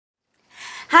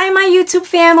my YouTube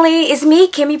family. It's me,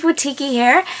 Kimmy Boutiki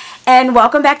here, and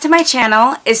welcome back to my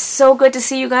channel. It's so good to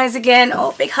see you guys again.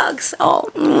 Oh, big hugs. Oh,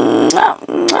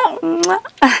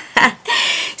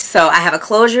 so I have a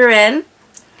closure in,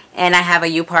 and I have a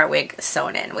U-part wig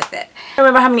sewn in with it.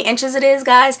 Remember how many inches it is,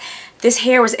 guys? This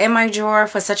hair was in my drawer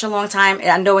for such a long time.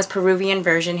 I know it's Peruvian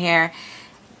version hair.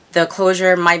 The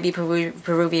closure might be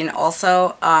Peruvian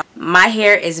also. My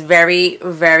hair is very,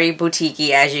 very boutiquey,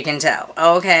 as you can tell.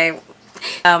 Okay.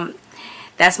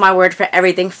 That's my word for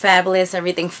everything fabulous,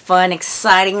 everything fun,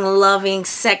 exciting, loving,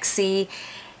 sexy.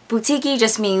 Boutiquey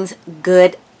just means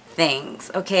good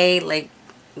things, okay? Like,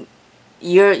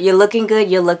 you're looking good,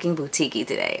 you're looking boutiquey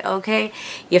today, okay?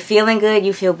 You're feeling good,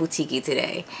 you feel boutiquey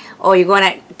today. Or you're going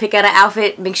to pick out an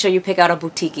outfit, make sure you pick out a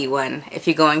boutiquey one if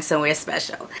you're going somewhere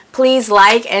special. Please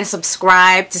like and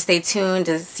subscribe to stay tuned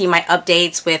to see my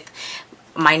updates with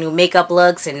my new makeup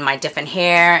looks and my different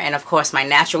hair, and of course my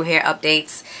natural hair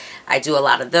updates. I do a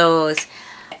lot of those.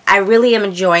 I really am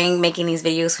enjoying making these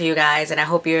videos for you guys, and I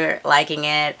hope you're liking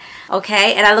it.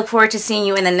 Okay, and I look forward to seeing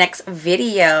you in the next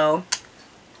video.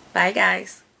 Bye,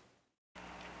 guys.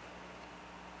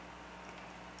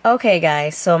 Okay,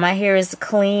 guys, so my hair is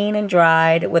clean and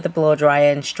dried with a blow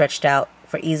dryer and stretched out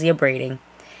for easier braiding.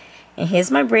 And here's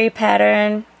my braid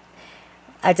pattern.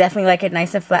 I definitely like it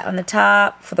nice and flat on the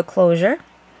top for the closure.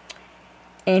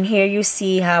 And here you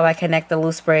see how I connect the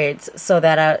loose braids so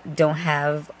that I don't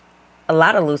have a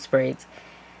lot of loose braids.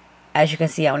 As you can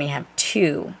see, I only have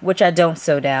 2, which I don't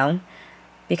sew down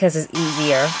because it's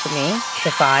easier for me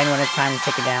to find when it's time to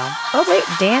take it down. Oh wait,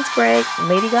 dance break,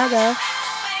 Lady Gaga.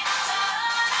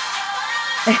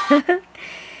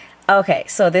 Okay,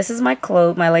 so this is my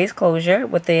lace closure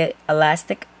with the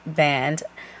elastic band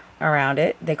around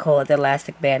it. They call it the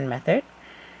elastic band method.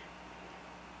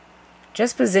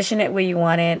 Just position it where you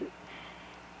want it.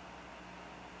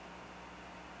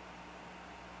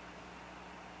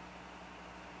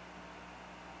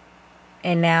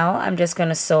 And now I'm just going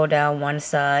to sew down one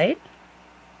side.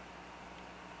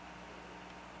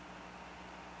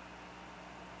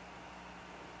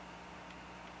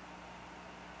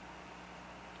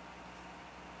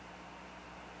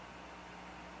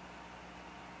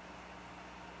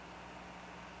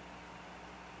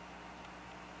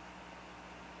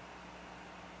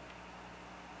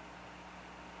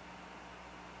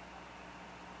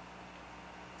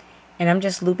 And I'm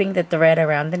just looping the thread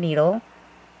around the needle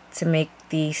to make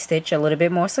the stitch a little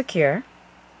bit more secure.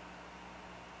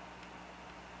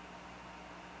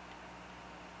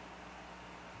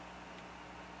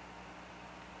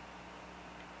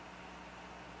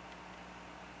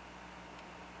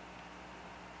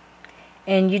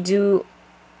 And you do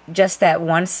just that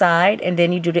one side, and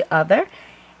then you do the other,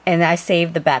 and I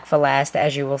save the back for last,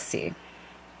 as you will see.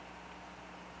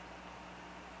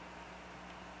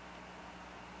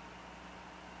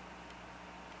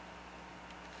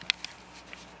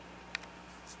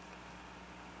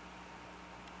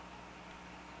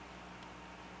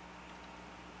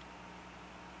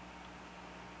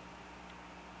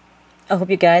 I hope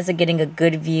you guys are getting a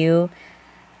good view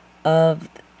of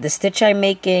the stitch I'm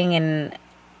making and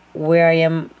where I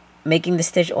am making the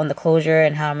stitch on the closure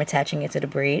and how I'm attaching it to the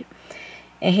braid.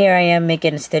 And here I am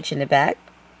making a stitch in the back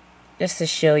just to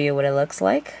show you what it looks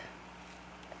like.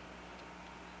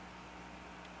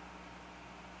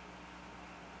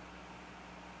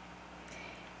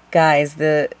 Guys,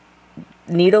 the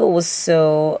needle was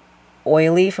so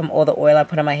oily from all the oil I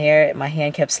put on my hair. My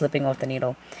hand kept slipping off the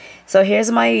needle. So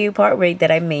here's my U-part wig that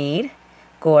I made.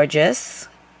 Gorgeous.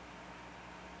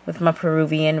 With my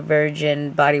Peruvian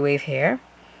virgin body wave hair.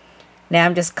 Now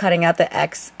I'm just cutting out the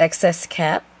excess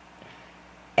cap.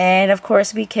 And of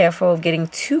course, be careful of getting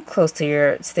too close to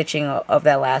your stitching of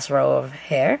that last row of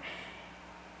hair.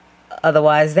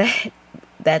 Otherwise,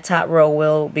 that top row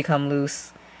will become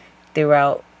loose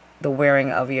throughout the wearing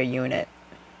of your unit.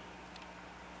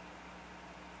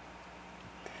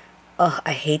 Oh,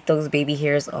 I hate those baby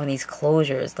hairs on these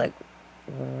closures. Like,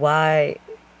 why?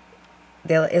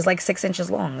 It's like 6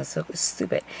 inches long. It's so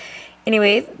stupid.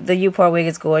 Anyway, the U-part wig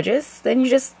is gorgeous. Then you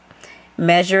just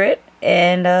measure it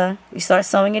and you start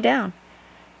sewing it down.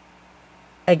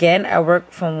 Again, I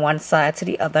work from one side to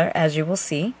the other, as you will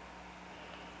see.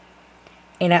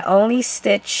 And I only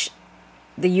stitch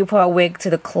the U-part wig to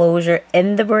the closure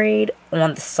in the braid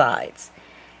on the sides,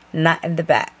 not in the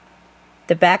back.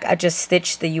 The back, I just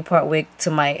stitch the U-part wig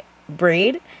to my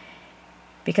braid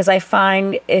because I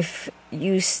find if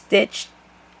you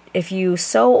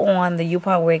sew on the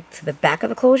U-part wig to the back of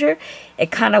the closure,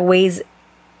 it kind of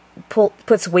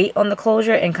puts weight on the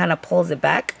closure and kind of pulls it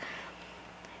back.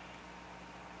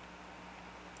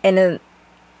 And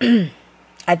then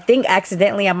I think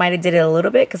accidentally I might have did it a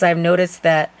little bit because I've noticed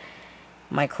that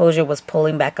my closure was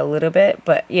pulling back a little bit.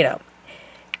 But, you know,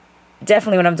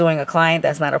 definitely when I'm doing a client,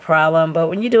 that's not a problem. But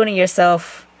when you're doing it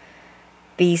yourself,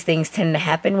 these things tend to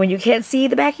happen when you can't see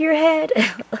the back of your head.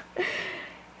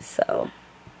 So,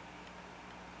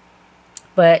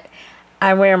 but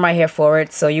I'm wearing my hair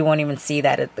forward, so you won't even see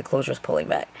that the closure is pulling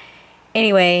back.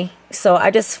 Anyway, so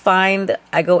I just find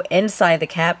I go inside the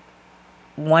cap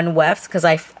one weft because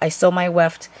I sew my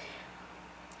weft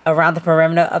around the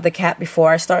perimeter of the cap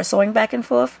before I start sewing back and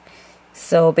forth.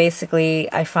 So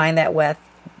basically, I find that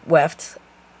weft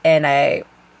and I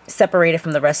separate it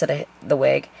from the rest of the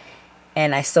wig,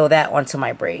 and I sew that onto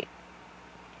my braid.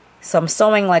 So I'm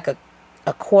sewing like a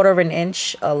 1/4 of an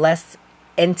inch or less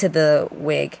into the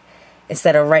wig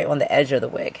instead of right on the edge of the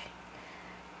wig.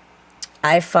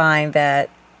 I find that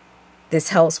this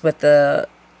helps with the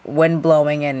wind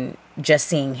blowing and just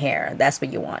seeing hair. That's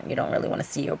what you want. You don't really want to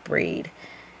see your braid.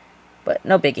 But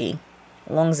no biggie,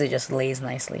 as long as it just lays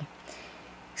nicely.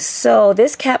 So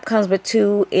this cap comes with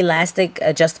 2 elastic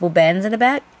adjustable bands in the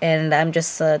back, and I'm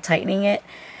just tightening it.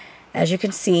 As you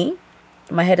can see,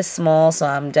 my head is small, so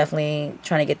I'm definitely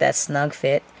trying to get that snug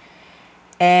fit.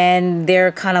 And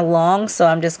they're kind of long, so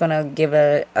I'm just going to give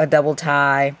a double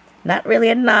tie. Not really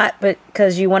a knot, but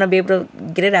because you want to be able to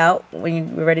get it out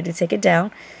when you're ready to take it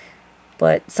down.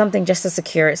 But something just to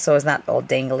secure it so it's not all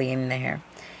dangly in the hair.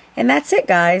 And that's it,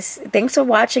 guys. Thanks for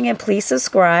watching, and please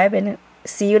subscribe, and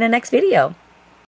see you in the next video.